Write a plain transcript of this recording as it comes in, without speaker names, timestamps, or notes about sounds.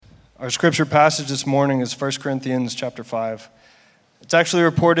Our scripture passage this morning is 1 Corinthians chapter 5. It's actually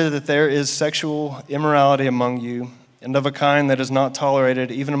reported that there is sexual immorality among you, and of a kind that is not tolerated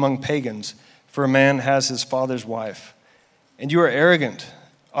even among pagans, for a man has his father's wife. And you are arrogant.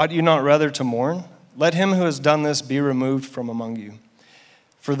 Ought you not rather to mourn? Let him who has done this be removed from among you.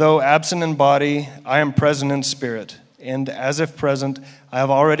 For though absent in body, I am present in spirit, and as if present, I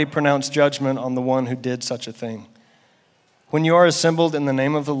have already pronounced judgment on the one who did such a thing. When you are assembled in the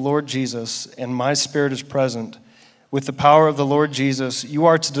name of the Lord Jesus, and my spirit is present, with the power of the Lord Jesus, you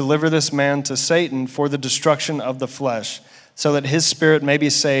are to deliver this man to Satan for the destruction of the flesh, so that his spirit may be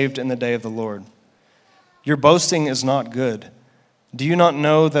saved in the day of the Lord. Your boasting is not good. Do you not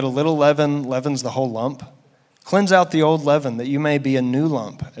know that a little leaven leavens the whole lump? Cleanse out the old leaven, that you may be a new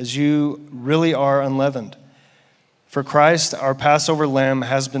lump, as you really are unleavened. For Christ, our Passover lamb,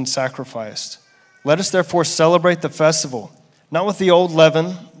 has been sacrificed. Let us therefore celebrate the festival, not with the old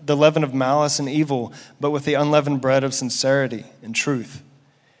leaven, the leaven of malice and evil, but with the unleavened bread of sincerity and truth.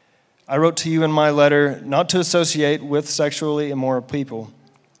 I wrote to you in my letter not to associate with sexually immoral people,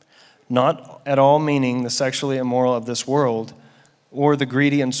 not at all meaning the sexually immoral of this world, or the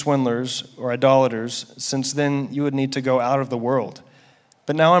greedy and swindlers or idolaters, since then you would need to go out of the world.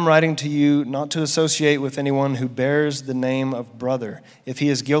 But now I'm writing to you not to associate with anyone who bears the name of brother, if he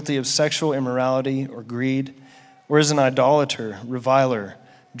is guilty of sexual immorality or greed, or is an idolater, reviler,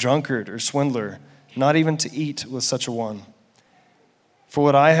 drunkard, or swindler, not even to eat with such a one. For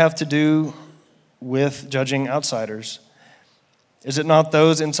what I have to do with judging outsiders, is it not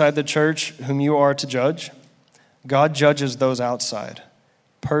those inside the church whom you are to judge? God judges those outside.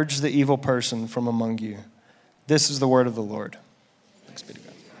 Purge the evil person from among you. This is the word of the Lord. Thanks be to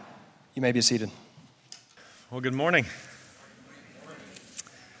God. You may be seated. Well, good morning.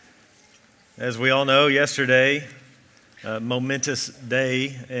 As we all know, yesterday, a momentous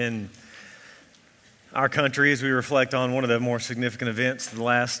day in our country as we reflect on one of the more significant events of the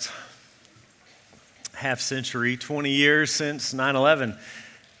last half century, 20 years since 9/11.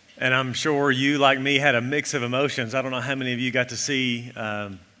 And I'm sure you, like me, had a mix of emotions. I don't know how many of you got to see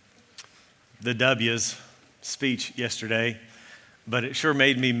the W's speech yesterday, but it sure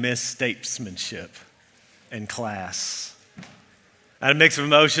made me miss statesmanship and class. I had a mix of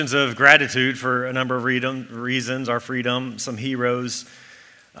emotions of gratitude for a number of reasons, our freedom, some heroes,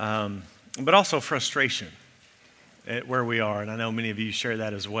 but also frustration at where we are. And I know many of you share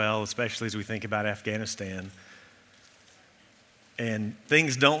that as well, especially as we think about Afghanistan. And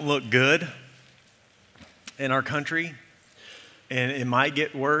things don't look good in our country, and it might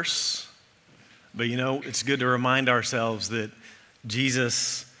get worse. But you know, it's good to remind ourselves that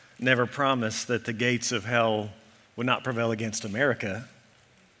Jesus never promised that the gates of hell would not prevail against America.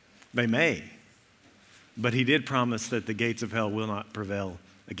 They may, but he did promise that the gates of hell will not prevail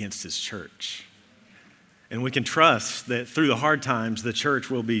against his church. And we can trust that through the hard times, the church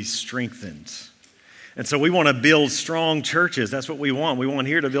will be strengthened. And so we want to build strong churches. That's what we want. We want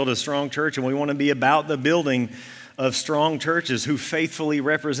here to build a strong church, and we want to be about the building of strong churches who faithfully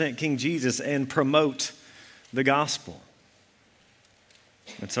represent King Jesus and promote the gospel.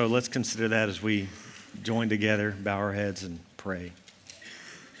 And so let's consider that as we join together, bow our heads, and pray.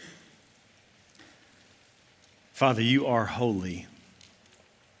 Father, you are holy.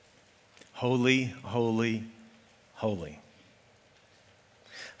 Holy, holy, holy.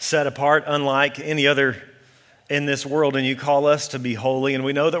 Set apart, unlike any other in this world, and you call us to be holy, and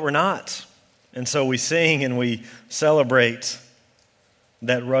we know that we're not. And so we sing and we celebrate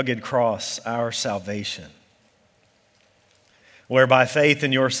that rugged cross, our salvation, where by faith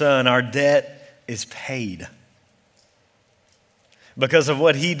in your Son, our debt is paid. Because of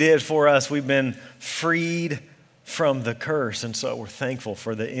what he did for us, we've been freed from the curse, and so we're thankful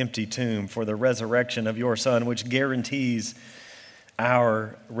for the empty tomb, for the resurrection of your Son, which guarantees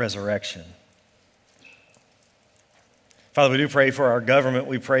our resurrection. Father, we do pray for our government.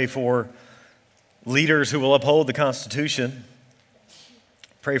 We pray for leaders who will uphold the Constitution.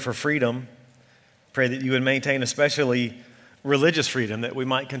 Pray for freedom. Pray that you would maintain especially religious freedom, that we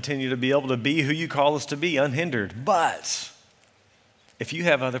might continue to be able to be who you call us to be, unhindered. But if you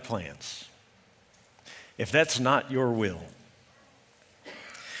have other plans, if that's not your will,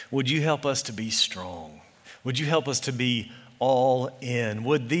 would you help us to be strong? Would you help us to be all in?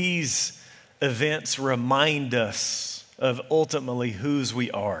 Would these events remind us of ultimately whose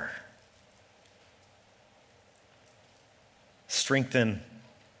we are? Strengthen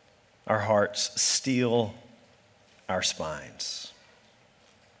our hearts, steel our spines.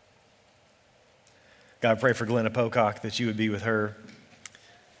 God, I pray for Glenna Pocock that you would be with her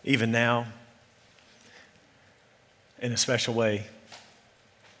even now in a special way.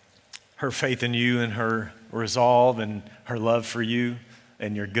 her faith in you and her resolve and her love for you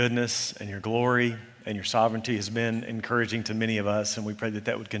and your goodness and your glory and your sovereignty has been encouraging to many of us, and we pray that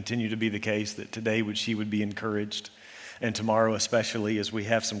that would continue to be the case, that today she would be encouraged, and tomorrow especially as we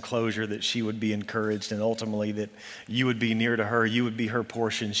have some closure, that she would be encouraged, and ultimately that you would be near to her, you would be her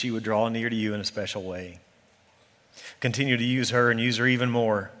portion, she would draw near to you in a special way. Continue to use her and use her even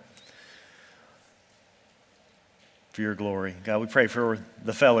more for your glory. God, we pray for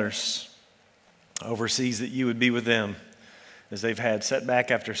the Fellers overseas, that you would be with them as they've had setback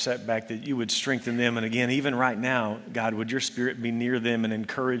after setback, that you would strengthen them. And again, even right now, God, would your Spirit be near them and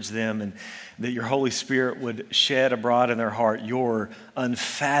encourage them, and that your Holy Spirit would shed abroad in their heart your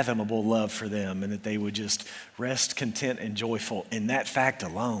unfathomable love for them, and that they would just rest content and joyful in that fact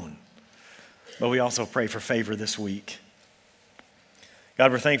alone. But we also pray for favor this week.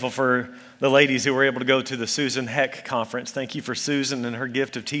 God, we're thankful for the ladies who were able to go to the Susan Heck conference. Thank you for Susan and her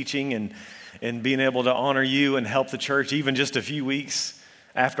gift of teaching and being able to honor you and help the church even just a few weeks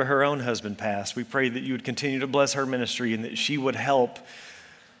after her own husband passed. We pray that you would continue to bless her ministry and that she would help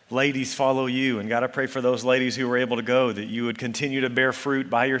ladies follow you. And God, I pray for those ladies who were able to go, that you would continue to bear fruit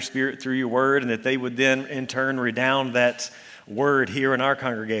by your Spirit through your word, and that they would then in turn redound that word here in our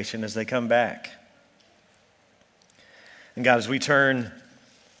congregation as they come back. And God, as we turn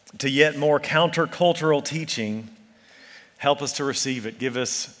to yet more countercultural teaching, help us to receive it. Give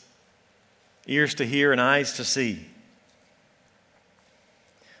us ears to hear and eyes to see.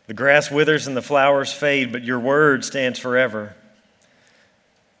 The grass withers and the flowers fade, but your word stands forever.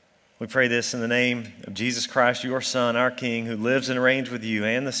 We pray this in the name of Jesus Christ, your Son, our King, who lives and reigns with you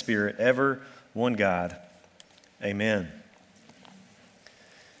and the Spirit, ever one God. Amen.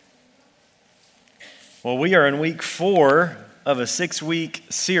 Well, we are in week 4 of a 6-week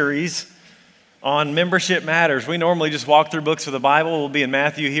series on membership matters. We normally just walk through books of the Bible. We'll be in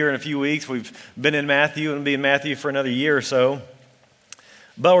Matthew here in a few weeks. We've been in Matthew and we'll be in Matthew for another year or so.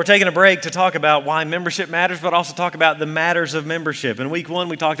 But we're taking a break to talk about why membership matters, but also talk about the matters of membership. In week 1,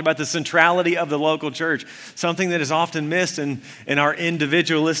 we talked about the centrality of the local church, something that is often missed in our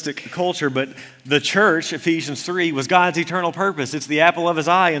individualistic culture. But the church, Ephesians 3, was God's eternal purpose. It's the apple of his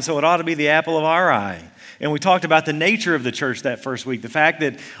eye, and so it ought to be the apple of our eye. And we talked about the nature of the church that first week, the fact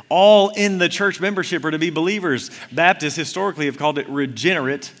that all in the church membership are to be believers. Baptists historically have called it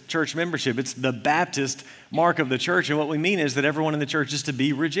regenerate church membership. It's the Baptist mark of the church, and what we mean is that everyone in the church is to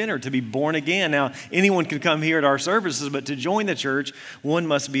be regenerate, to be born again. Now, anyone can come here at our services, but to join the church, one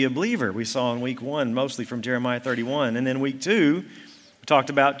must be a believer. We saw in week 1, mostly from Jeremiah 31. And then week 2, we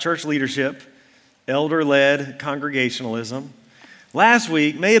talked about church leadership, elder-led congregationalism. Last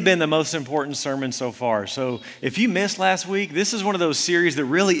week may have been the most important sermon so far. So if you missed last week, this is one of those series that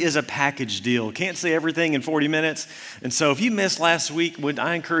really is a package deal. Can't say everything in 40 minutes. And so if you missed last week,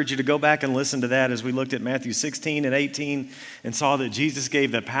 I encourage you to go back and listen to that as we looked at Matthew 16 and 18 and saw that Jesus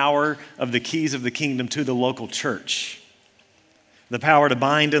gave the power of the keys of the kingdom to the local church. The power to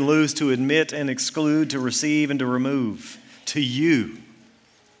bind and loose, to admit and exclude, to receive and to remove. To you,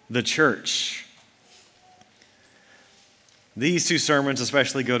 the church. These two sermons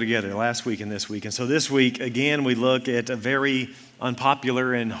especially go together, last week and this week. And so this week, again, we look at a very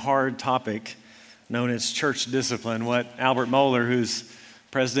unpopular and hard topic known as church discipline, what Albert Mohler, who's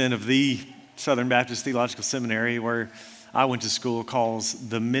president of the Southern Baptist Theological Seminary, where I went to school, calls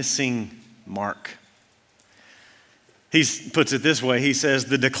the missing mark. He puts it this way. He says,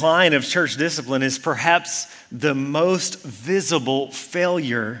 the decline of church discipline is perhaps the most visible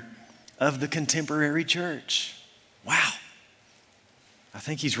failure of the contemporary church. Wow. I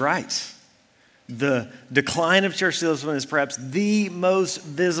think he's right. The decline of church discipline is perhaps the most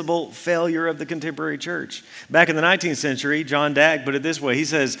visible failure of the contemporary church. Back in the 19th century, John Dagg put it this way. He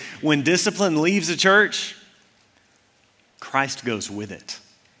says, when discipline leaves a church, Christ goes with it.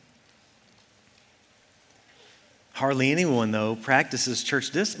 Hardly anyone, though, practices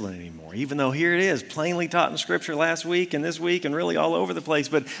church discipline anymore, even though here it is, plainly taught in Scripture last week and this week and really all over the place.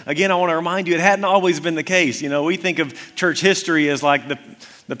 But again, I want to remind you, it hadn't always been the case. You know, we think of church history as like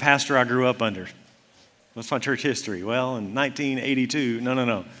the pastor I grew up under. What's my church history? Well, in 1982,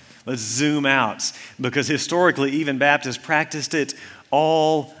 no. Let's zoom out, because historically, even Baptists practiced it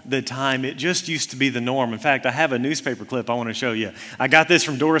all the time. It just used to be the norm. In fact, I have a newspaper clip I want to show you. I got this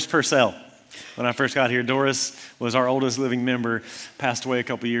from Doris Purcell. When I first got here, Doris was our oldest living member, passed away a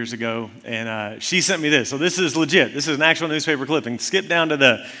couple years ago, and she sent me this. So this is legit. This is an actual newspaper clipping. Skip down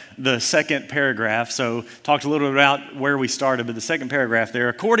to the second paragraph. So talked a little bit about where we started, but the second paragraph there.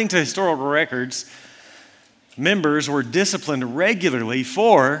 According to historical records, members were disciplined regularly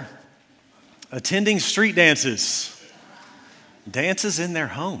for attending street dances in their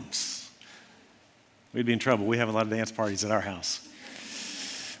homes. we'd be in trouble. We have a lot of dance parties at our house,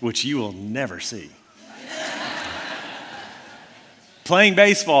 which you will never see. Playing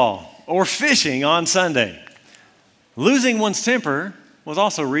baseball or fishing on Sunday. Losing one's temper was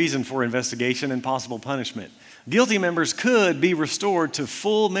also reason for investigation and possible punishment. Guilty members could be restored to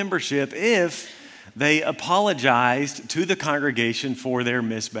full membership if they apologized to the congregation for their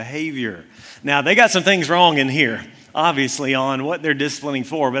misbehavior. Now, they got some things wrong in here, obviously, on what they're disciplining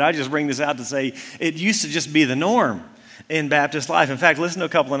for, but I just bring this out to say it used to just be the norm in Baptist life. In fact, listen to a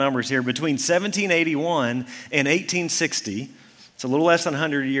couple of numbers here. Between 1781 and 1860, it's a little less than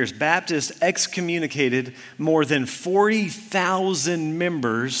 100 years, Baptists excommunicated more than 40,000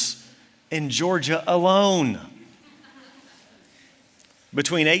 members in Georgia alone.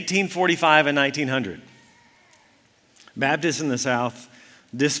 Between 1845 and 1900, Baptists in the South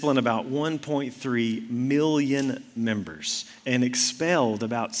disciplined about 1.3 million members and expelled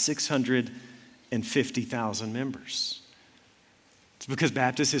about 650,000 members. It's because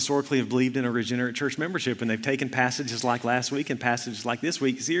Baptists historically have believed in a regenerate church membership, and they've taken passages like last week and passages like this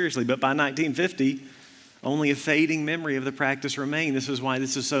week seriously. But by 1950, only a fading memory of the practice remained. This is why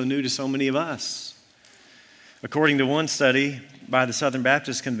this is so new to so many of us. According to one study by the Southern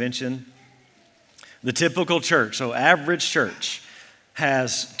Baptist Convention, the typical church, so average church,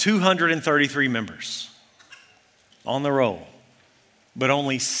 has 233 members on the roll, but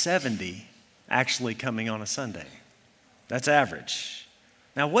only 70 actually coming on a Sunday. That's average.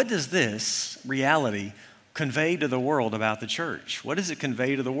 Now, what does this reality convey to the world about the church? What does it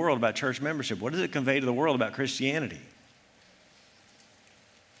convey to the world about church membership? What does it convey to the world about Christianity?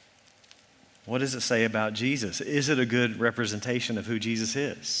 What does it say about Jesus? Is it a good representation of who Jesus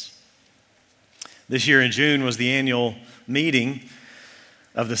is? This year in June was the annual meeting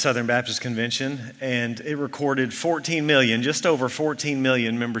of the Southern Baptist Convention, and it recorded 14 million, just over 14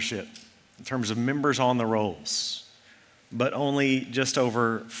 million membership in terms of members on the rolls, but only just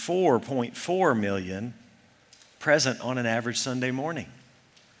over 4.4 million present on an average Sunday morning.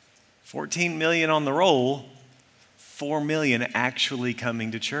 14 million on the roll, 4 million actually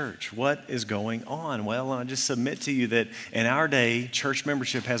coming to church. What is going on? Well, I just submit to you that in our day, church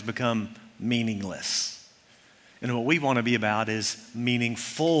membership has become meaningless. And what we want to be about is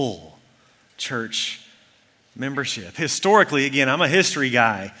meaningful church membership. Historically, again, I'm a history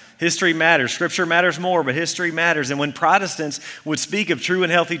guy. History matters. Scripture matters more, but history matters. And when Protestants would speak of true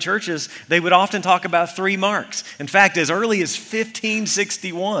and healthy churches, they would often talk about 3 marks. In fact, as early as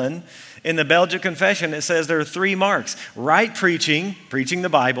 1561, in the Belgic Confession, it says there are 3 marks: right preaching, preaching the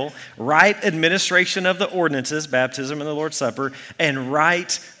Bible, right administration of the ordinances, baptism and the Lord's Supper, and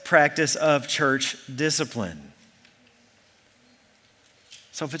right practice of church discipline.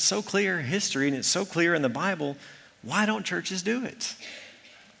 So if it's so clear in history and it's so clear in the Bible, why don't churches do it?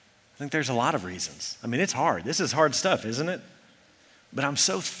 I think there's a lot of reasons. I mean, it's hard. This is hard stuff, isn't it? But I'm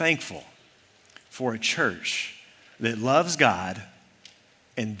so thankful for a church that loves God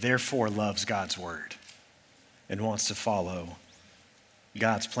and therefore loves God's word and wants to follow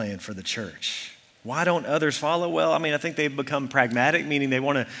God's plan for the church. Why don't others follow? Well, I mean, I think they've become pragmatic, meaning they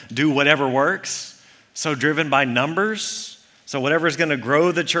want to do whatever works, so driven by numbers. So whatever is going to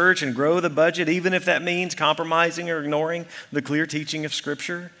grow the church and grow the budget, even if that means compromising or ignoring the clear teaching of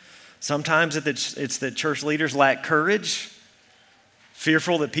Scripture. Sometimes it's that church leaders lack courage,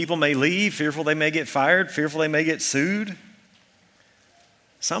 fearful that people may leave, fearful they may get fired, fearful they may get sued.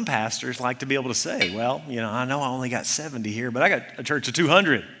 Some pastors like to be able to say, well, I know I only got 70 here, but I got a church of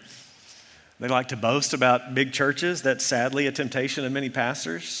 200. They like to boast about big churches. That's sadly a temptation of many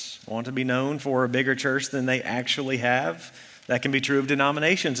pastors. Want to be known for a bigger church than they actually have. That can be true of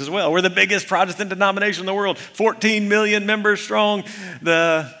denominations as well. We're the biggest Protestant denomination in the world, 14 million members strong.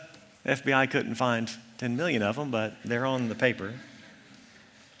 The FBI couldn't find 10 million of them, but they're on the paper.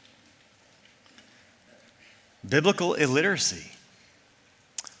 Biblical illiteracy.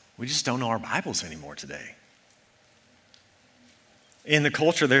 We just don't know our Bibles anymore today. In the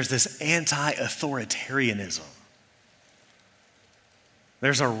culture, there's this anti-authoritarianism.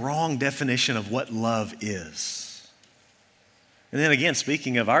 There's a wrong definition of what love is. And then again,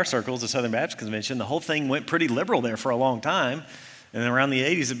 speaking of our circles, the Southern Baptist Convention, the whole thing went pretty liberal there for a long time. And then around the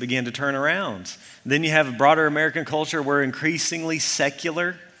 80s, it began to turn around. Then you have a broader American culture where increasingly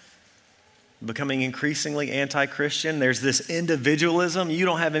secular, becoming increasingly anti-Christian. There's this individualism. You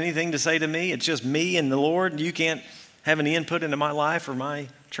don't have anything to say to me. It's just me and the Lord. You can't have any input into my life or my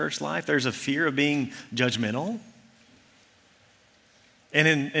church life. There's a fear of being judgmental.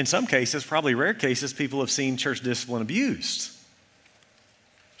 And in some cases, probably rare cases, people have seen church discipline abused.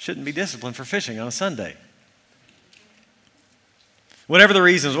 Shouldn't be disciplined for fishing on a Sunday. Whatever the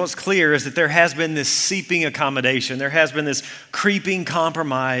reasons, what's clear is that there has been this seeping accommodation. There has been this creeping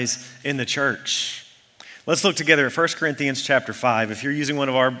compromise in the church. Let's look together at 1 Corinthians chapter 5. If you're using one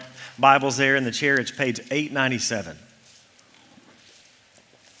of our Bibles there in the chair, it's page 897.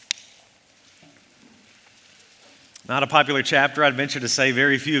 Not a popular chapter. I'd venture to say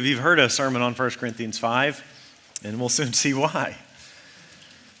very few of you have heard a sermon on 1 Corinthians 5, and we'll soon see why.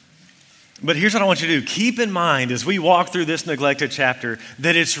 But here's what I want you to do. Keep in mind as we walk through this neglected chapter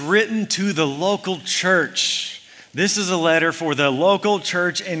that it's written to the local church. This is a letter for the local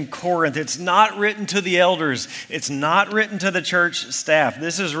church in Corinth. It's not written to the elders. It's not written to the church staff.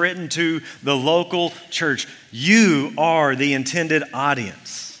 This is written to the local church. You are the intended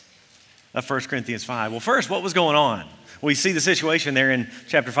audience of 1 Corinthians 5. Well, first, what was going on? We see the situation there in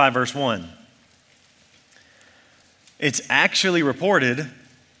chapter 5, verse 1. It's actually reported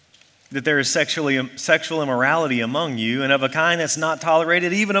that there is sexual immorality among you, and of a kind that's not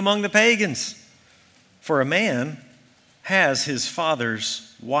tolerated even among the pagans. For a man has his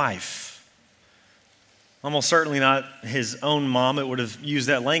father's wife. Almost certainly not his own mom. It would have used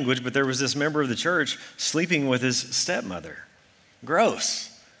that language, but there was this member of the church sleeping with his stepmother. Gross.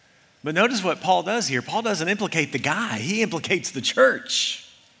 But notice what Paul does here. Paul doesn't implicate the guy. He implicates the church.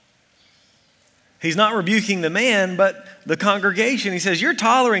 He's not rebuking the man, but the congregation. He says, you're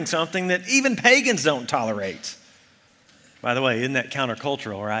tolerating something that even pagans don't tolerate. By the way, isn't that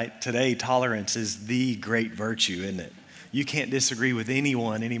countercultural, right? Today, tolerance is the great virtue, isn't it? You can't disagree with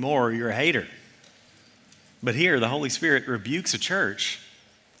anyone anymore or you're a hater. But here, the Holy Spirit rebukes a church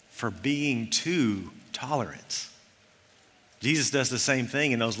for being too tolerant. Jesus does the same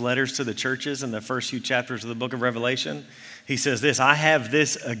thing in those letters to the churches in the first few chapters of the book of Revelation. He says this, I have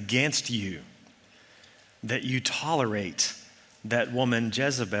this against you, that you tolerate that woman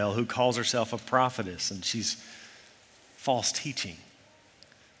Jezebel who calls herself a prophetess and she's false teaching.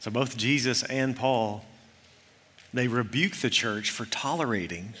 So both Jesus and Paul, they rebuke the church for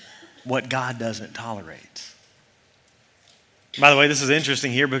tolerating what God doesn't tolerate. By the way, this is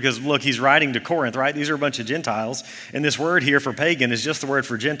interesting here because look, he's writing to Corinth, right? These are a bunch of Gentiles. And this word here for pagan is just the word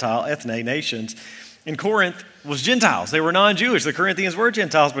for Gentile, ethne, nations. In Corinth was Gentiles. They were non-Jewish. The Corinthians were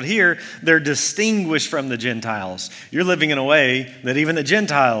Gentiles, but here they're distinguished from the Gentiles. You're living in a way that even the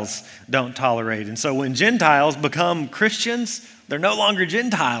Gentiles don't tolerate. And so when Gentiles become Christians, they're no longer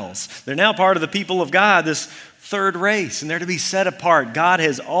Gentiles. They're now part of the people of God, this third race, and they're to be set apart. God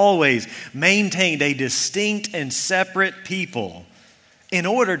has always maintained a distinct and separate people in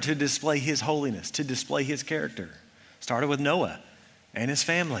order to display his holiness, to display his character. Started with Noah and his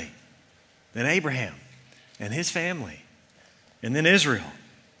family. Then Abraham and his family, and then Israel,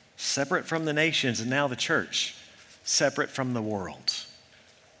 separate from the nations, and now the church, separate from the world.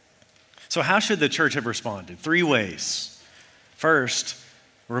 So how should the church have responded? 3 ways. First,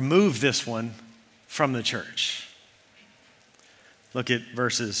 remove this one from the church. Look at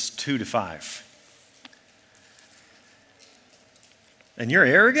verses 2 to 5. And you're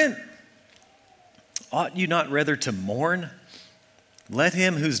arrogant? Ought you not rather to mourn? Let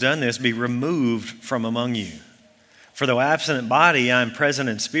him who's done this be removed from among you. For though absent in body, I am present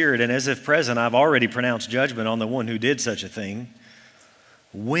in spirit, and as if present, I've already pronounced judgment on the one who did such a thing.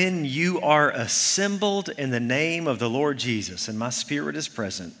 When you are assembled in the name of the Lord Jesus, and my spirit is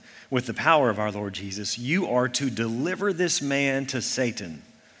present with the power of our Lord Jesus, you are to deliver this man to Satan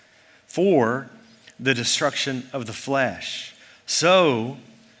for the destruction of the flesh, so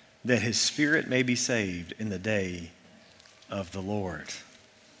that his spirit may be saved in the day of the Lord.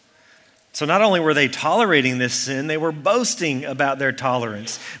 So not only were they tolerating this sin, they were boasting about their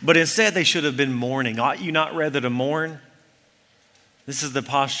tolerance, but instead they should have been mourning. Ought you not rather to mourn? This is the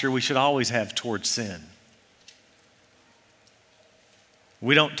posture we should always have towards sin.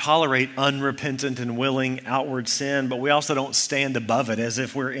 We don't tolerate unrepentant and willing outward sin, but we also don't stand above it as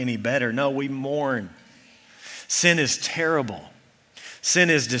if we're any better. No, we mourn. Sin is terrible. Sin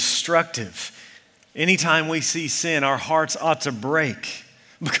is destructive. Anytime we see sin, our hearts ought to break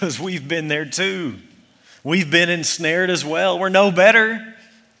because we've been there too. We've been ensnared as well. We're no better.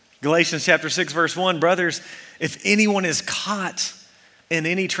 Galatians chapter 6, verse 1, brothers, if anyone is caught in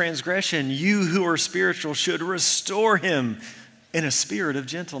any transgression, you who are spiritual should restore him in a spirit of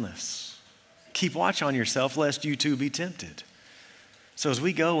gentleness. Keep watch on yourself lest you too be tempted. So as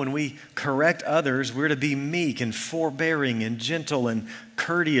we go and we correct others, we're to be meek and forbearing and gentle and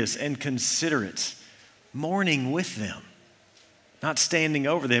courteous and considerate, mourning with them, not standing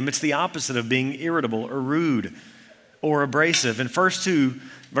over them. It's the opposite of being irritable or rude or abrasive. And verse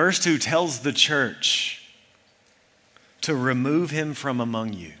 2 tells the church to remove him from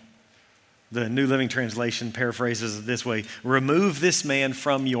among you. The New Living Translation paraphrases it this way: remove this man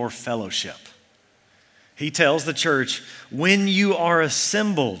from your fellowship. He tells the church, when you are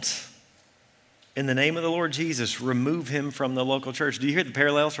assembled in the name of the Lord Jesus, remove him from the local church. Do you hear the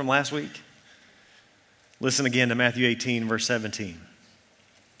parallels from last week? Listen again to Matthew 18, verse 17.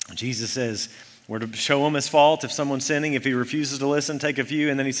 Jesus says, we're to show him his fault if someone's sinning. If he refuses to listen, take a few.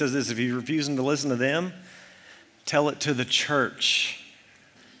 And then he says this: if he's refusing to listen to them, tell it to the church.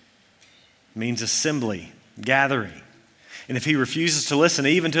 It means assembly, gathering. And if he refuses to listen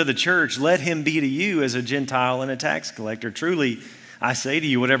even to the church, let him be to you as a Gentile and a tax collector. Truly, I say to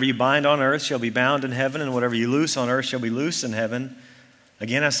you, whatever you bind on earth shall be bound in heaven, and whatever you loose on earth shall be loosed in heaven.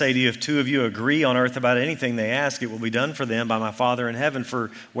 Again, I say to you, if two of you agree on earth about anything they ask, it will be done for them by my Father in heaven.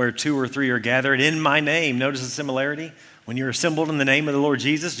 For where two or three are gathered in my name, notice the similarity. When you're assembled in the name of the Lord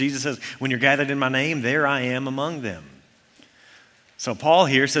Jesus, Jesus says, when you're gathered in my name, there I am among them. So Paul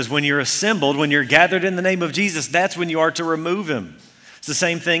here says, when you're assembled, when you're gathered in the name of Jesus, that's when you are to remove him. It's the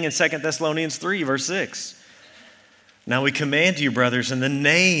same thing in 2 Thessalonians 3, verse 6. Now we command you, brothers, in the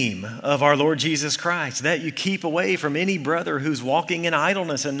name of our Lord Jesus Christ, that you keep away from any brother who's walking in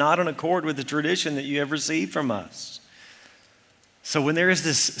idleness and not in accord with the tradition that you have received from us. So when there is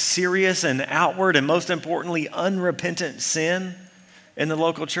this serious and outward and most importantly unrepentant sin in the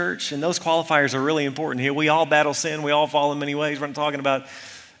local church, and those qualifiers are really important here. We all battle sin. We all fall in many ways. We're not talking about,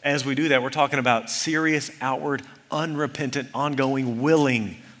 as we do that, we're talking about serious, outward, unrepentant, ongoing,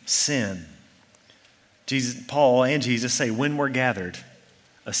 willing sin. Paul and Jesus say, when we're gathered,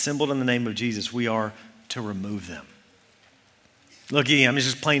 assembled in the name of Jesus, we are to remove them. Look again, I'm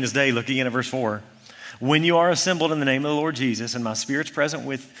just plain as day. Look again at verse 4. When you are assembled in the name of the Lord Jesus, and my Spirit's present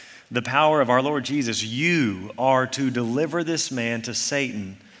with the power of our Lord Jesus, you are to deliver this man to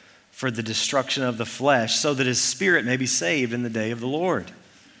Satan for the destruction of the flesh, so that his spirit may be saved in the day of the Lord.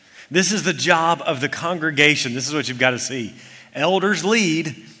 This is the job of the congregation. This is what you've got to see. Elders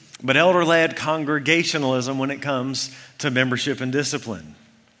lead, but elder-led congregationalism when it comes to membership and discipline.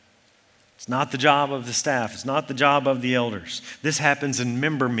 It's not the job of the staff. It's not the job of the elders. This happens in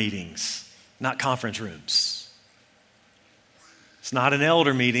member meetings, not conference rooms. It's not an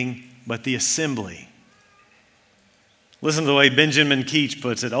elder meeting, but the assembly. Listen to the way Benjamin Keach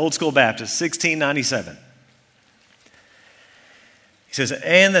puts it, Old School Baptist, 1697. He says,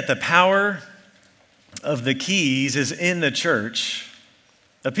 and that the power of the keys is in the church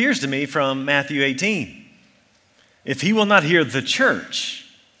appears to me from Matthew 18. If he will not hear the church,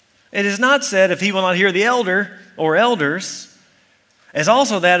 it is not said if he will not hear the elder or elders, as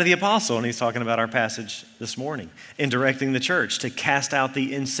also that of the apostle. And he's talking about our passage this morning in directing the church to cast out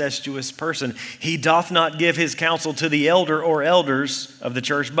the incestuous person. He doth not give his counsel to the elder or elders of the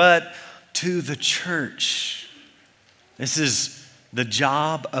church, but to the church. This is the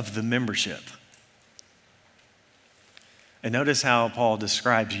job of the membership. And notice how Paul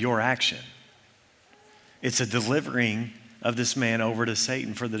describes your action. It's a delivering of this man over to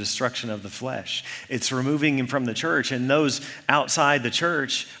Satan for the destruction of the flesh. It's removing him from the church, and those outside the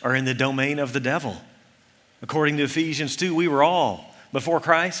church are in the domain of the devil. According to Ephesians 2, we were all, before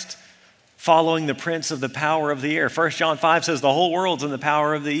Christ, following the prince of the power of the air. 1 John 5 says the whole world's in the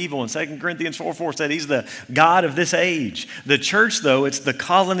power of the evil. And 2 Corinthians 4:4 said he's the God of this age. The church, though, it's the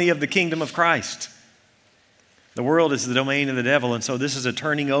colony of the kingdom of Christ. The world is the domain of the devil, and so this is a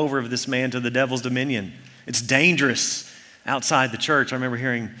turning over of this man to the devil's dominion. It's dangerous outside the church. I remember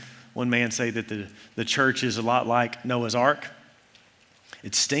hearing one man say that the church is a lot like Noah's Ark.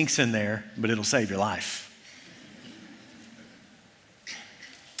 It stinks in there, but it'll save your life.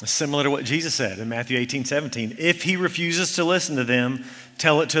 It's similar to what Jesus said in Matthew 18:17. If he refuses to listen to them,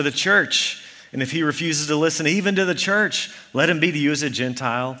 tell it to the church. And if he refuses to listen even to the church, let him be to you as a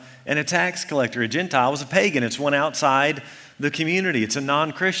Gentile and a tax collector. A Gentile was a pagan. It's one outside the community. It's a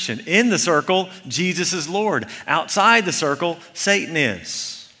non-Christian. In the circle, Jesus is Lord. Outside the circle, Satan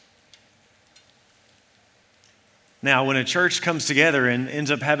is. Now, when a church comes together and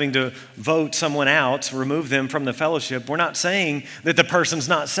ends up having to vote someone out, remove them from the fellowship, we're not saying that the person's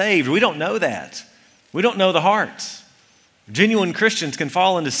not saved. We don't know that. We don't know the hearts. Genuine Christians can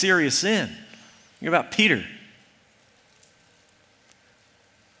fall into serious sin. Think about Peter.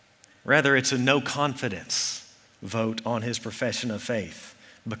 Rather, it's a no confidence vote on his profession of faith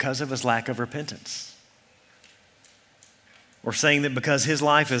because of his lack of repentance. We're saying that because his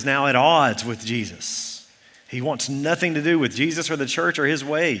life is now at odds with Jesus, he wants nothing to do with Jesus or the church or his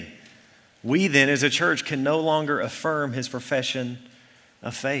way. We then as a church can no longer affirm his profession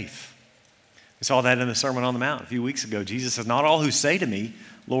of faith. We saw that in the Sermon on the Mount a few weeks ago. Jesus says, not all who say to me,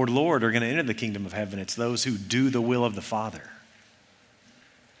 Lord, Lord, are going to enter the kingdom of heaven. It's those who do the will of the Father.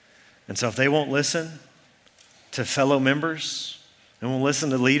 And so if they won't listen to fellow members and won't listen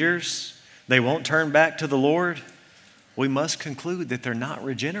to leaders, they won't turn back to the Lord, we must conclude that they're not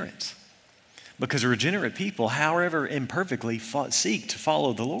regenerate. Because regenerate people, however imperfectly, seek to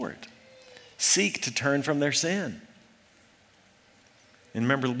follow the Lord, seek to turn from their sin. And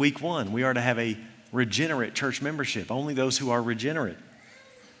remember, week 1, we are to have a regenerate church membership. Only those who are regenerate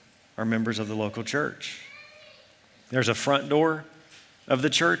are members of the local church. There's a front door of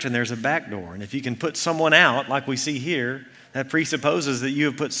the church and there's a back door. And if you can put someone out, like we see here, that presupposes that you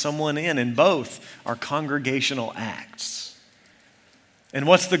have put someone in, and both are congregational acts. And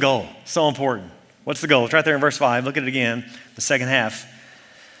what's the goal? So important. What's the goal? It's right there in verse 5. Look at it again, the second half.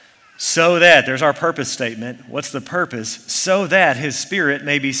 So that, there's our purpose statement. What's the purpose? So that his spirit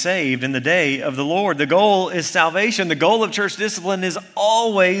may be saved in the day of the Lord. The goal is salvation. The goal of church discipline is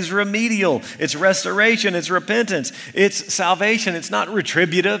always remedial. It's restoration. It's repentance. It's salvation. It's not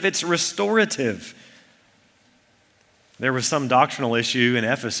retributive. It's restorative. There was some doctrinal issue in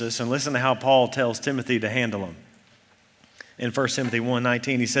Ephesus, and listen to how Paul tells Timothy to handle them. In 1 Timothy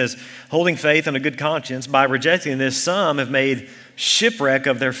 1:19, he says, holding faith and a good conscience, by rejecting this, some have made shipwreck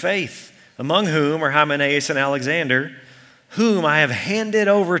of their faith, among whom are Hymenaeus and Alexander, whom I have handed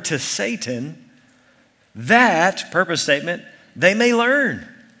over to Satan, that, purpose statement, they may learn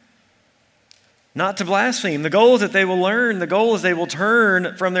not to blaspheme. The goal is that they will learn. The goal is they will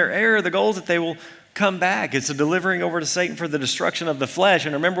turn from their error. The goal is that they will come back. It's a delivering over to Satan for the destruction of the flesh.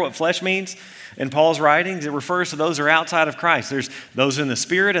 And remember what flesh means in Paul's writings? It refers to those who are outside of Christ. There's those in the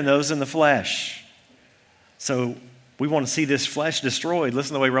spirit and those in the flesh. So we want to see this flesh destroyed. Listen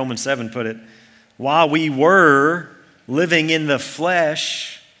to the way Romans 7 put it. While we were living in the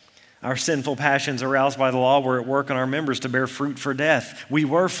flesh, our sinful passions aroused by the law were at work on our members to bear fruit for death. We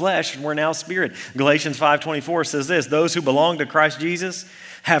were flesh and we're now spirit. Galatians 5:24 says this, those who belong to Christ Jesus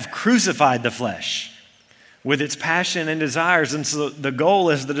have crucified the flesh with its passion and desires. And so the goal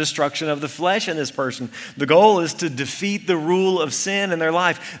is the destruction of the flesh in this person. The goal is to defeat the rule of sin in their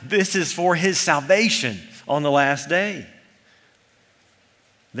life. This is for his salvation on the last day.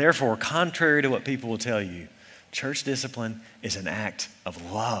 Therefore, contrary to what people will tell you, church discipline is an act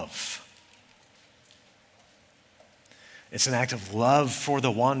of love. It's an act of love for the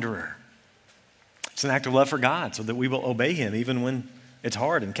wanderer. It's an act of love for God so that we will obey him even when it's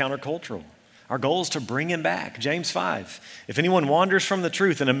hard and countercultural. Our goal is to bring him back. James 5. If anyone wanders from the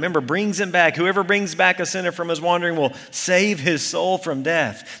truth and a member brings him back, whoever brings back a sinner from his wandering will save his soul from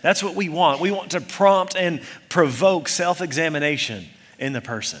death. That's what we want. We want to prompt and provoke self-examination in the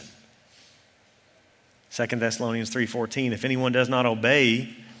person. 2 Thessalonians 3:14. If anyone does not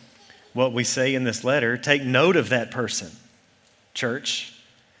obey what we say in this letter, take note of that person, church,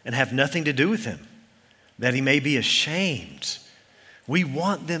 and have nothing to do with him, that he may be ashamed. We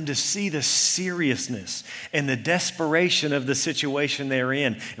want them to see the seriousness and the desperation of the situation they're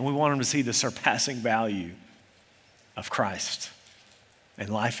in. And we want them to see the surpassing value of Christ and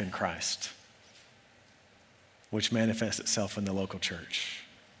life in Christ, which manifests itself in the local church.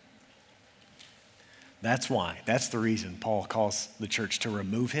 That's the reason Paul calls the church to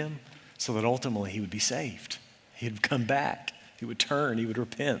remove him, so that ultimately he would be saved. He'd come back. He would turn. He would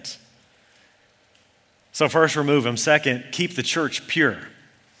repent. So first, remove him. Second, keep the church pure.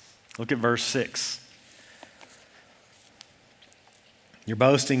 Look at verse 6. Your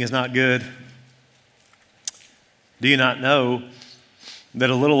boasting is not good. Do you not know that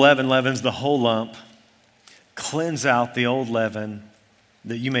a little leaven leavens the whole lump? Cleanse out the old leaven,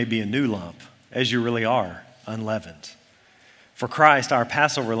 that you may be a new lump, as you really are, unleavened. For Christ, our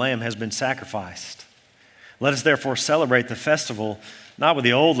Passover lamb, has been sacrificed. Let us therefore celebrate the festival, not with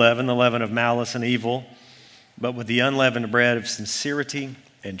the old leaven, the leaven of malice and evil, but with the unleavened bread of sincerity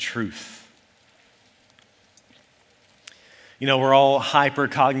and truth. You know, we're all hyper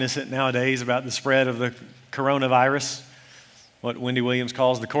cognizant nowadays about the spread of the coronavirus, what Wendy Williams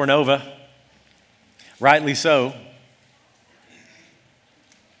calls the Cornova. Rightly so.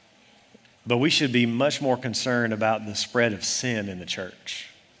 But we should be much more concerned about the spread of sin in the church.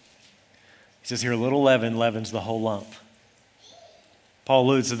 He says here, a little leaven leavens the whole lump. Paul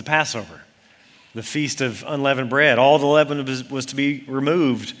alludes to the Passover, the feast of unleavened bread. All the leaven was to be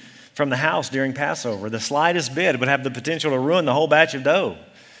removed from the house during Passover. The slightest bit would have the potential to ruin the whole batch of dough.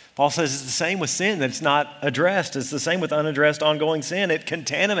 Paul says it's the same with sin, that it's not addressed. It's the same with unaddressed ongoing sin. It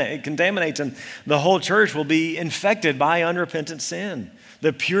contaminates, and the whole church will be infected by unrepentant sin.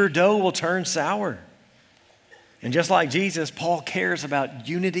 The pure dough will turn sour. And just like Jesus, Paul cares about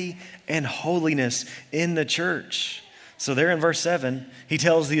unity and holiness in the church. So there in verse 7, he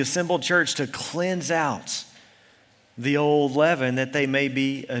tells the assembled church to cleanse out the old leaven, that they may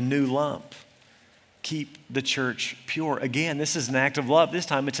be a new lump. Keep the church pure. Again, this is an act of love. This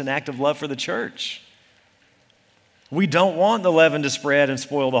time it's an act of love for the church. We don't want the leaven to spread and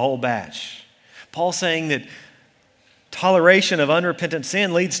spoil the whole batch. Paul's saying that toleration of unrepentant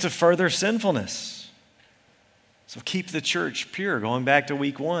sin leads to further sinfulness. So keep the church pure. Going back to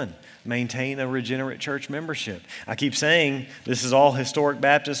week 1, maintain a regenerate church membership. I keep saying this is all historic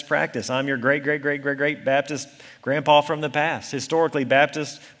Baptist practice. I'm your great Baptist grandpa from the past. Historically,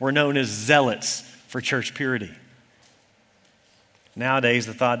 Baptists were known as zealots for church purity. Nowadays,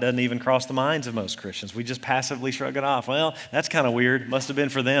 the thought doesn't even cross the minds of most Christians. We just passively shrug it off. Well, that's kind of weird. Must have been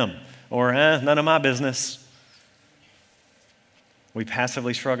for them. Or, none of my business. We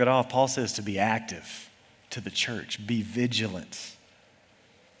passively shrug it off. Paul says to be active to the church. Be vigilant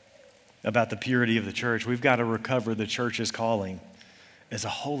about the purity of the church. We've got to recover the church's calling as a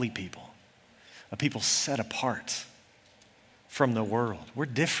holy people, a people set apart from the world. We're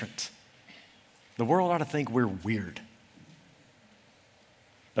different. The world ought to think we're weird.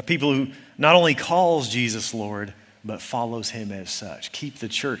 A people who not only calls Jesus Lord, but follows him as such. Keep the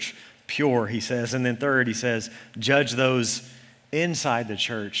church pure, he says. And then third, he says, judge those inside the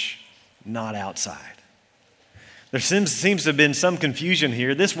church, not outside. There seems to have been some confusion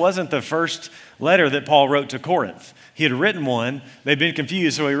here. This wasn't the first letter that Paul wrote to Corinth. He had written one. They'd been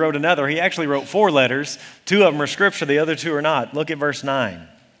confused, so he wrote another. He actually wrote 4 letters. 2 of them are scripture. The other 2 are not. Look at verse 9.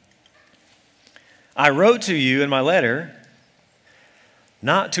 I wrote to you in my letter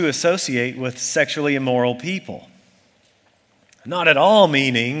not to associate with sexually immoral people. Not at all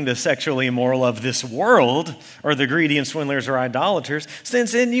meaning the sexually immoral of this world or the greedy and swindlers or idolaters,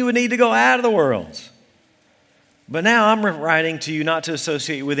 since then you would need to go out of the world. But now I'm writing to you not to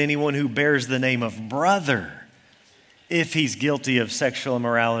associate with anyone who bears the name of brother if he's guilty of sexual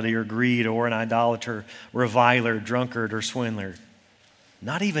immorality or greed or an idolater, reviler, drunkard, or swindler.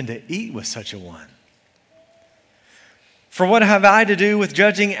 Not even to eat with such a one. For what have I to do with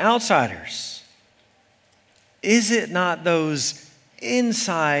judging outsiders? Is it not those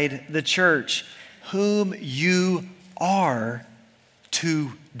inside the church whom you are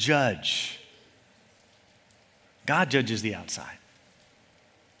to judge? God judges the outside.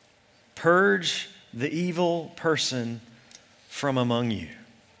 Purge the evil person from among you.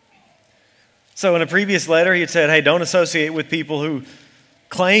 So in a previous letter, he had said, hey, don't associate with people who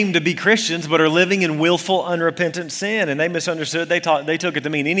claim to be Christians but are living in willful, unrepentant sin. And they misunderstood. They took it to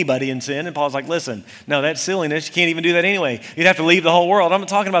mean anybody in sin. And Paul's like, listen, no, that's silliness. You can't even do that anyway. You'd have to leave the whole world. I'm not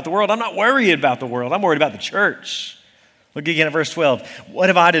talking about the world. I'm not worried about the world. I'm worried about the church. Look again at verse 12. What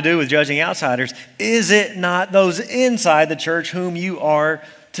have I to do with judging outsiders? Is it not those inside the church whom you are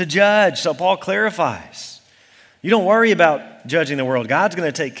to judge? So Paul clarifies. You don't worry about judging the world. God's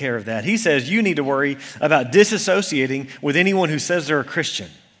going to take care of that. He says you need to worry about disassociating with anyone who says they're a Christian,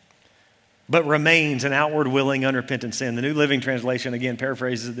 but remains in outward willing, unrepentant sin. The New Living Translation, again,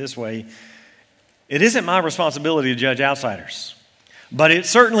 paraphrases it this way. It isn't my responsibility to judge outsiders, but it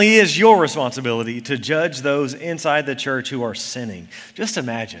certainly is your responsibility to judge those inside the church who are sinning. Just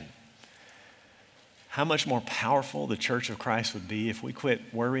imagine how much more powerful the church of Christ would be if we quit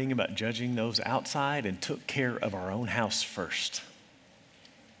worrying about judging those outside and took care of our own house first.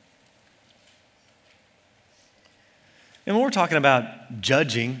 And when we're talking about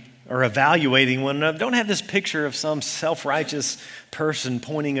judging or evaluating one another, don't have this picture of some self-righteous person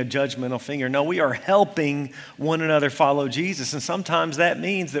pointing a judgmental finger. No, we are helping one another follow Jesus. And sometimes that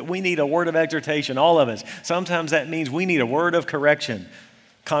means that we need a word of exhortation, all of us. Sometimes that means we need a word of correction,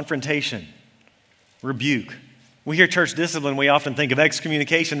 confrontation, rebuke. We hear church discipline, we often think of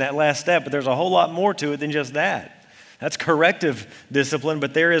excommunication, that last step, but there's a whole lot more to it than just that. That's corrective discipline,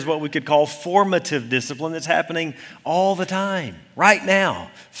 but there is what we could call formative discipline that's happening all the time. Right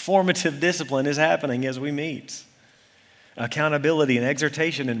now, formative discipline is happening as we meet. Accountability and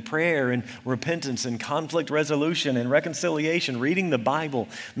exhortation and prayer and repentance and conflict resolution and reconciliation, reading the Bible,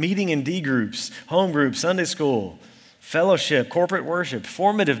 meeting in D groups, home groups, Sunday school, fellowship, corporate worship.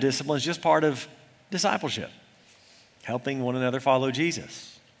 Formative discipline is just part of discipleship, helping one another follow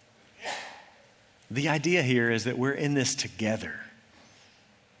Jesus. The idea here is that we're in this together.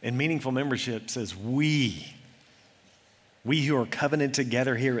 And meaningful membership says we who are covenanted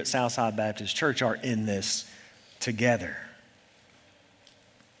together here at Southside Baptist Church are in this together.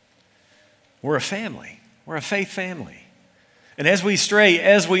 We're a family. We're a faith family. And as we stray,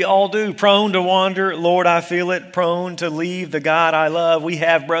 as we all do, prone to wander, Lord, I feel it, prone to leave the God I love, we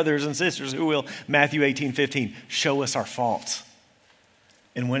have brothers and sisters who will, Matthew 18:15, show us our faults.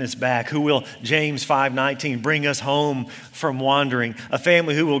 and win us back? Who will, James 5:19, bring us home from wandering? A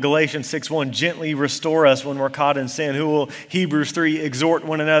family who will, Galatians 6:1, gently restore us when we're caught in sin? Who will, Hebrews 3, exhort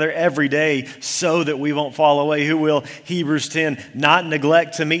one another every day so that we won't fall away? Who will, Hebrews 10, not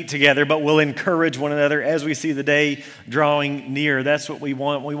neglect to meet together, but will encourage one another as we see the day drawing near? That's what we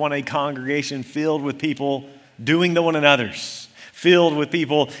want. We want a congregation filled with people doing the one another's, filled with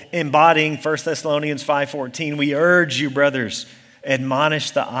people embodying 1 Thessalonians 5:14. We urge you, brothers,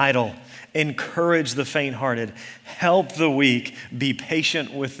 admonish the idle, encourage the faint-hearted, help the weak, be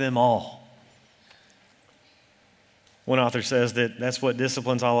patient with them all. One author says that that's what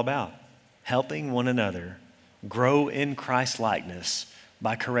discipline's all about, helping one another grow in Christ-likeness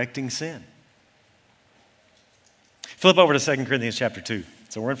by correcting sin. Flip over to 2 Corinthians chapter 2.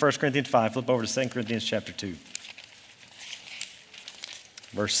 So we're in 1 Corinthians 5. Flip over to 2 Corinthians chapter 2,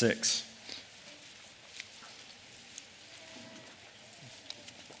 verse 6.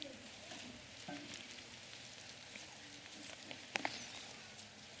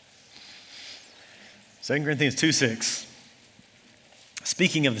 2 Corinthians 2:6,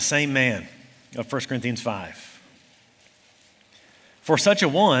 speaking of the same man of 1 Corinthians 5. For such a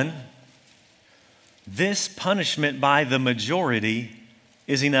one, this punishment by the majority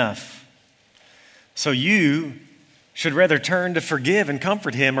is enough. So you should rather turn to forgive and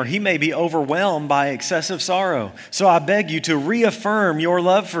comfort him, or he may be overwhelmed by excessive sorrow. So I beg you to reaffirm your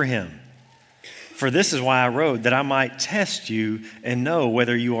love for him. For this is why I wrote, that I might test you and know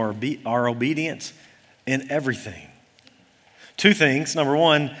whether you are obedient in everything. Two things. Number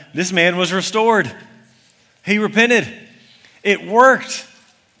one, this man was restored. He repented. It worked.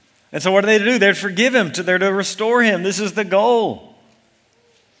 And so what are they to do? They're to forgive him. They're to restore him. This is the goal.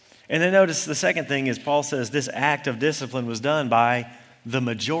 And then notice the second thing is Paul says this act of discipline was done by the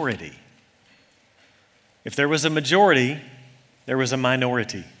majority. If there was a majority, there was a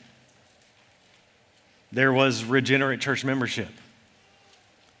minority. There was regenerate church membership.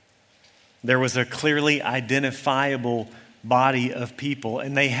 There was a clearly identifiable body of people,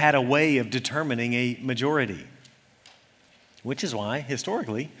 and they had a way of determining a majority, which is why,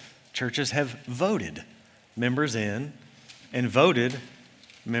 historically, churches have voted members in and voted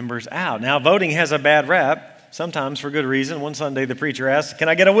members out. Now, voting has a bad rap, sometimes for good reason. One Sunday, the preacher asked, "Can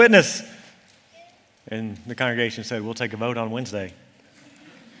I get a witness?" And the congregation said, "We'll take a vote on Wednesday."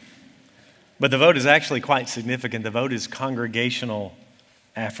 But the vote is actually quite significant. The vote is congregational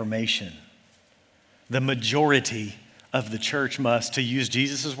affirmation. The majority of the church must, to use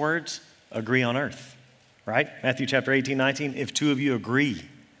Jesus' words, agree on earth, right? Matthew chapter 18:19, if two of you agree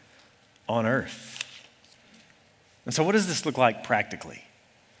on earth. And so what does this look like practically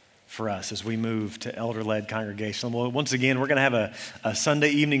for us as we move to elder-led congregation? Well, once again, we're going to have a Sunday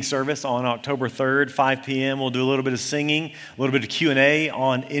evening service on October 3rd, 5 p.m. We'll do a little bit of singing, a little bit of Q&A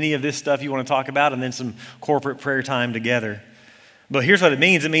on any of this stuff you want to talk about, and then some corporate prayer time together. But here's what it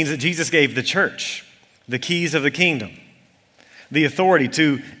means. It means that Jesus gave the church the keys of the kingdom, the authority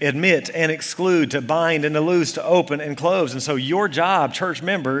to admit and exclude, to bind and to loose, to open and close. And so your job, church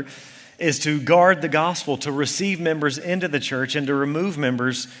member, is to guard the gospel, to receive members into the church and to remove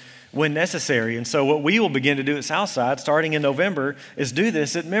members when necessary. And so what we will begin to do at Southside starting in November is do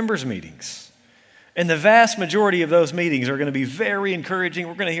this at members meetings. And the vast majority of those meetings are going to be very encouraging.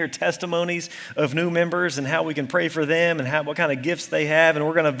 We're going to hear testimonies of new members and how we can pray for them and what kind of gifts they have. And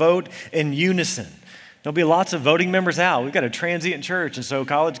we're going to vote in unison. There'll be lots of voting members out. We've got a transient church, and so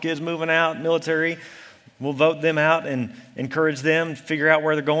college kids moving out, military, we'll vote them out and encourage them, figure out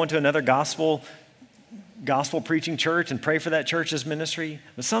where they're going to another gospel preaching church and pray for that church's ministry.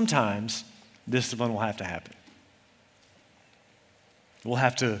 But sometimes discipline will have to happen. We'll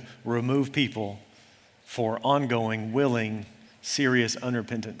have to remove people for ongoing, willing, serious,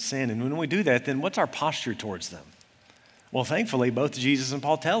 unrepentant sin. And when we do that, then what's our posture towards them? Well, thankfully, both Jesus and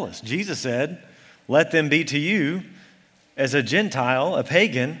Paul tell us. Jesus said, "Let them be to you as a Gentile, a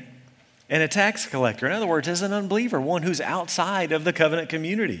pagan, and a tax collector." In other words, as an unbeliever, one who's outside of the covenant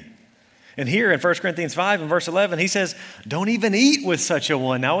community. And here in 1 Corinthians 5 and verse 11, he says, don't even eat with such a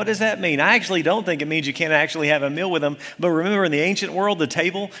one. Now, what does that mean? I actually don't think it means you can't actually have a meal with them. But remember, in the ancient world, the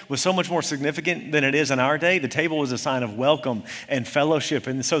table was so much more significant than it is in our day. The table was a sign of welcome and fellowship.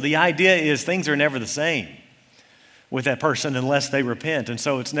 And so the idea is things are never the same with that person unless they repent. And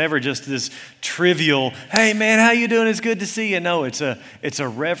so it's never just this trivial, "Hey man, how you doing? It's good to see you." No, it's a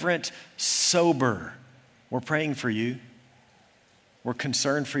reverent, sober, "We're praying for you. We're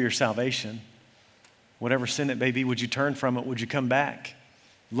concerned for your salvation. Whatever sin it may be, would you turn from it? Would you come back?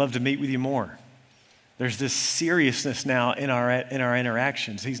 Love to meet with you more." There's this seriousness now in our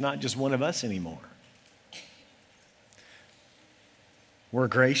interactions. He's not just one of us anymore. We're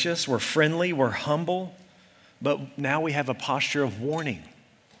gracious, we're friendly, we're humble, but now we have a posture of warning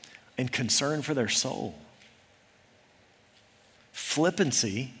and concern for their soul.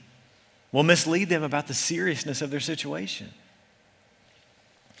 Flippancy will mislead them about the seriousness of their situation.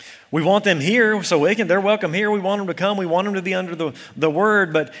 We want them here so they're welcome here. We want them to come. We want them to be under the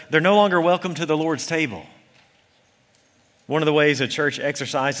word, but they're no longer welcome to the Lord's table. One of the ways a church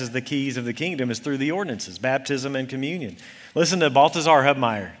exercises the keys of the kingdom is through the ordinances, baptism and communion. Listen to Balthasar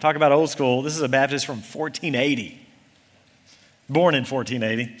Hubmaier. Talk about old school. This is a Baptist from 1480. Born in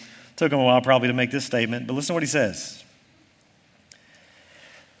 1480. Took him a while probably to make this statement, but listen to what he says.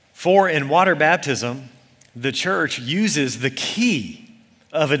 For in water baptism, the church uses the key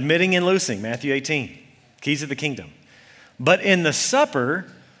of admitting and loosing, Matthew 18, keys of the kingdom. But in the supper,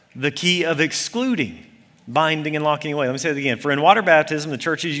 the key of excluding, binding and locking away. Let me say it again. For in water baptism, the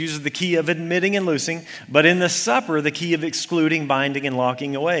church uses the key of admitting and loosing, but in the supper, the key of excluding, binding, and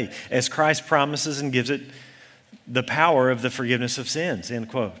locking away, as Christ promises and gives it the power of the forgiveness of sins, end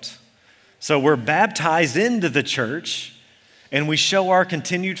quote. So we're baptized into the church, and we show our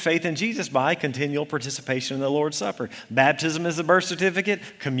continued faith in Jesus by continual participation in the Lord's Supper. Baptism is the birth certificate.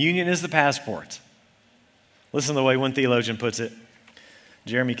 Communion is the passport. Listen to the way one theologian puts it.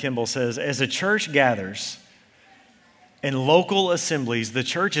 Jeremy Kimball says, as a church gathers in local assemblies, the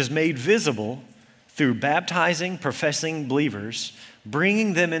church is made visible through baptizing professing believers,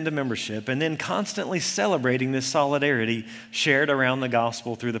 bringing them into membership, and then constantly celebrating this solidarity shared around the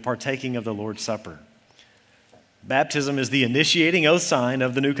gospel through the partaking of the Lord's Supper. Baptism is the initiating oath sign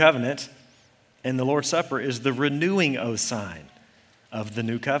of the new covenant, and the Lord's Supper is the renewing oath sign of the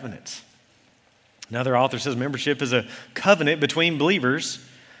new covenant. Another author says membership is a covenant between believers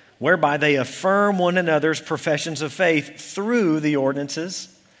whereby they affirm one another's professions of faith through the ordinances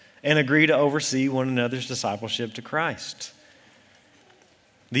and agree to oversee one another's discipleship to Christ.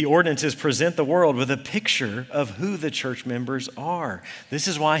 The ordinances present the world with a picture of who the church members are. This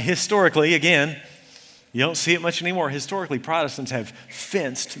is why historically, again, you don't see it much anymore. Historically, Protestants have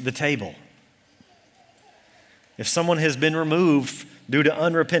fenced the table. If someone has been removed due to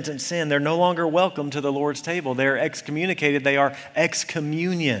unrepentant sin, they're no longer welcome to the Lord's table. They're excommunicated. They are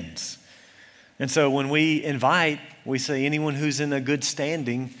excommunions. And so when we invite, we say anyone who's in a good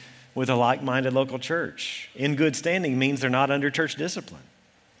standing with a like-minded local church. In good standing means they're not under church discipline.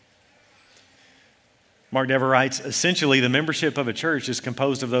 Mark Dever writes, essentially, the membership of a church is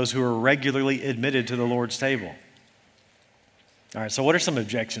composed of those who are regularly admitted to the Lord's table. All right, so what are some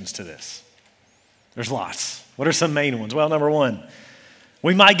objections to this? There's lots. What are some main ones? Well, number one,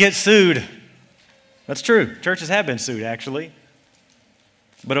 we might get sued. That's true. Churches have been sued, actually.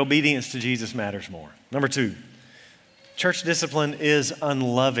 But obedience to Jesus matters more. Number two, church discipline is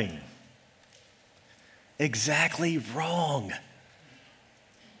unloving. Exactly wrong.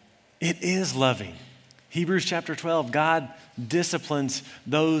 It is loving. Hebrews chapter 12, God disciplines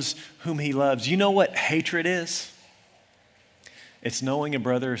those whom he loves. You know what hatred is? It's knowing a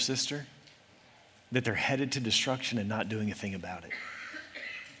brother or sister that they're headed to destruction and not doing a thing about it.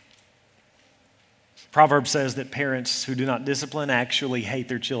 Proverbs says that parents who do not discipline actually hate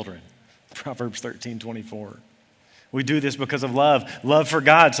their children. Proverbs 13:24. We do this because of love. Love for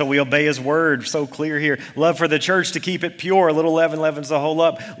God, so we obey his word. So clear here. Love for the church to keep it pure. A little leaven leavens the whole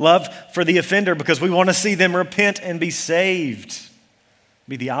lump. Love for the offender because we want to see them repent and be saved.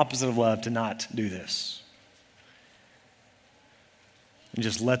 Be the opposite of love to not do this. And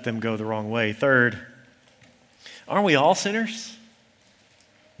just let them go the wrong way. Third, aren't we all sinners?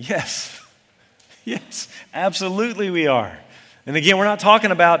 Yes. Yes, absolutely we are. And again, we're not talking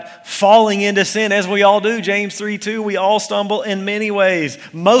about falling into sin as we all do. James 3:2, we all stumble in many ways.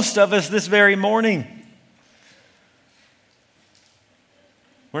 Most of us this very morning.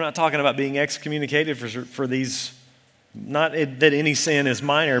 We're not talking about being excommunicated for these, not that any sin is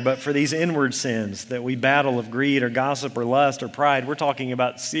minor, but for these inward sins that we battle of greed or gossip or lust or pride. We're talking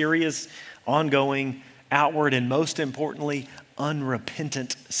about serious, ongoing, outward, and most importantly,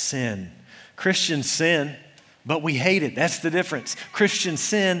 unrepentant sin. Christians sin, but we hate it. That's the difference. Christians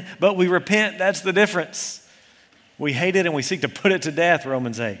sin, but we repent. That's the difference. We hate it and we seek to put it to death,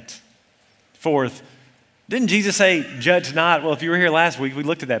 Romans 8. Fourth, didn't Jesus say, judge not? Well, if you were here last week, we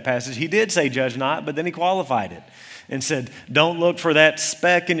looked at that passage. He did say judge not, but then he qualified it and said, don't look for that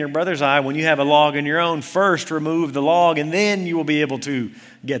speck in your brother's eye when you have a log in your own. First remove the log and then you will be able to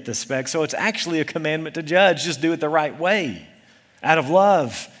get the speck. So it's actually a commandment to judge. Just do it the right way, out of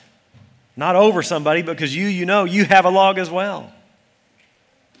love. Not over somebody, because you know you have a log as well.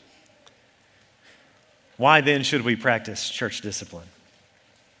 Why then should we practice church discipline?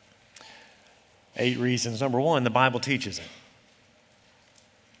 8 reasons. Number one, the Bible teaches it.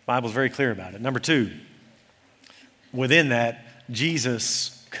 Bible's very clear about it. Number two, within that,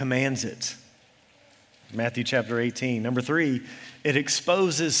 Jesus commands it. Matthew chapter 18. Number three, it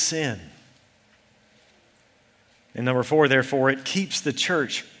exposes sin. And number four, therefore, it keeps the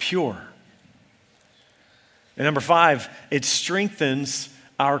church pure. And number five, it strengthens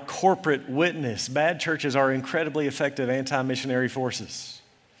our corporate witness. Bad churches are incredibly effective anti-missionary forces.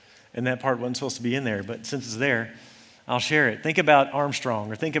 And that part wasn't supposed to be in there, but since it's there, I'll share it. Think about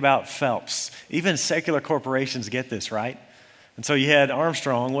Armstrong or think about Phelps. Even secular corporations get this, right? And so you had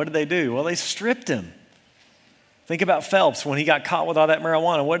Armstrong. What did they do? Well, they stripped him. Think about Phelps when he got caught with all that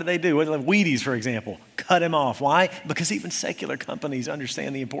marijuana. What did they do? Wheaties, for example, cut him off. Why? Because even secular companies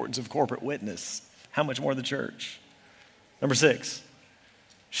understand the importance of corporate witness. How much more the church? Number six,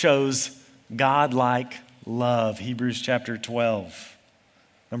 shows God-like love. Hebrews chapter 12.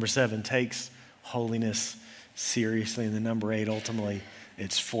 Number seven, takes holiness seriously. And then number eight, ultimately,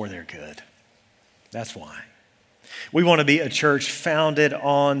 it's for their good. That's why. We want to be a church founded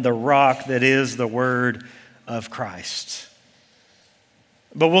on the rock that is the word of Christ.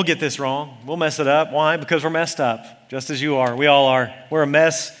 But we'll get this wrong. We'll mess it up. Why? Because we're messed up, just as you are. We all are. We're a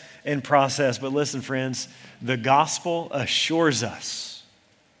mess in process. But listen, friends, the gospel assures us.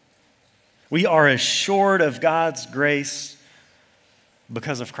 We are assured of God's grace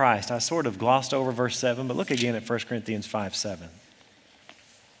because of Christ. I sort of glossed over verse 7, but look again at 1 Corinthians 5:7.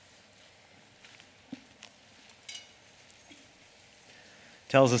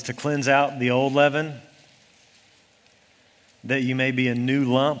 Tells us to cleanse out the old leaven, that you may be a new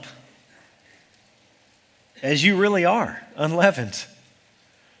lump, as you really are, unleavened.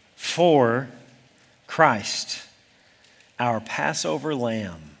 For Christ, our Passover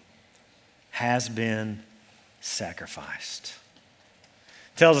lamb, has been sacrificed.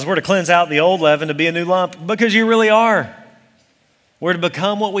 Tells us we're to cleanse out the old leaven to be a new lump because you really are. We're to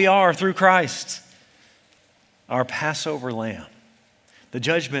become what we are through Christ, our Passover lamb. The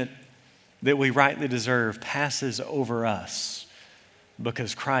judgment that we rightly deserve passes over us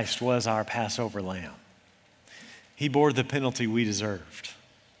because Christ was our Passover lamb. He bore the penalty we deserved.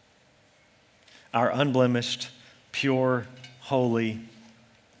 Our unblemished, pure, holy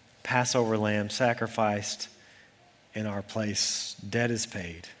Passover lamb sacrificed in our place. Debt is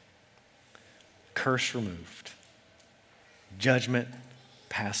paid. Curse removed. Judgment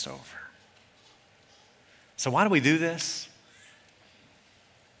passed over. So why do we do this?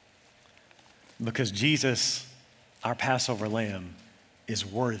 Because Jesus, our Passover lamb, is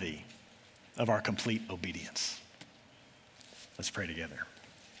worthy of our complete obedience. Let's pray together.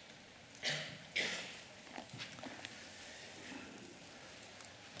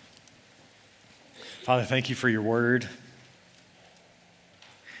 Father, thank you for your word.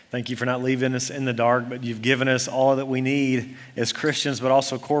 Thank you for not leaving us in the dark, but you've given us all that we need as Christians, but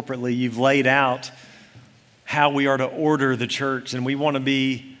also corporately. You've laid out how we are to order the church, and we want to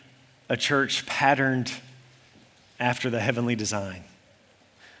be a church patterned after the heavenly design.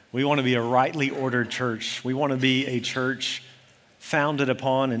 We want to be a rightly ordered church. We want to be a church founded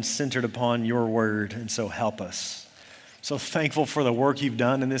upon and centered upon your word, and so help us. So thankful for the work you've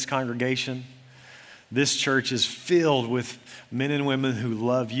done in this congregation. This church is filled with men and women who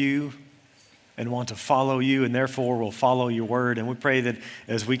love you and want to follow you, and therefore will follow your word. And we pray that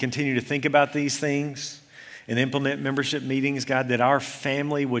as we continue to think about these things and implement membership meetings, God, that our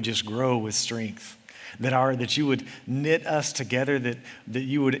family would just grow with strength, that you would knit us together, that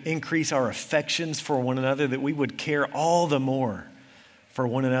you would increase our affections for one another, that we would care all the more for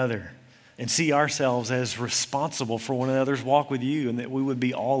one another and see ourselves as responsible for one another's walk with you, and that we would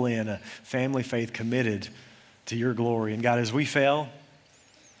be all in a family faith committed to your glory. And God, as we fail,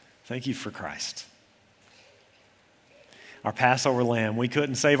 thank you for Christ. Our Passover lamb, we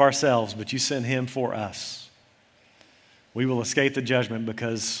couldn't save ourselves, but you sent him for us. We will escape the judgment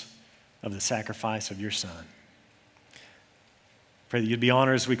because of the sacrifice of your Son. Pray that you'd be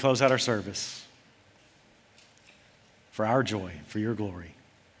honored as we close out our service for our joy, for your glory.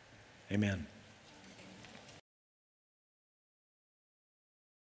 Amen.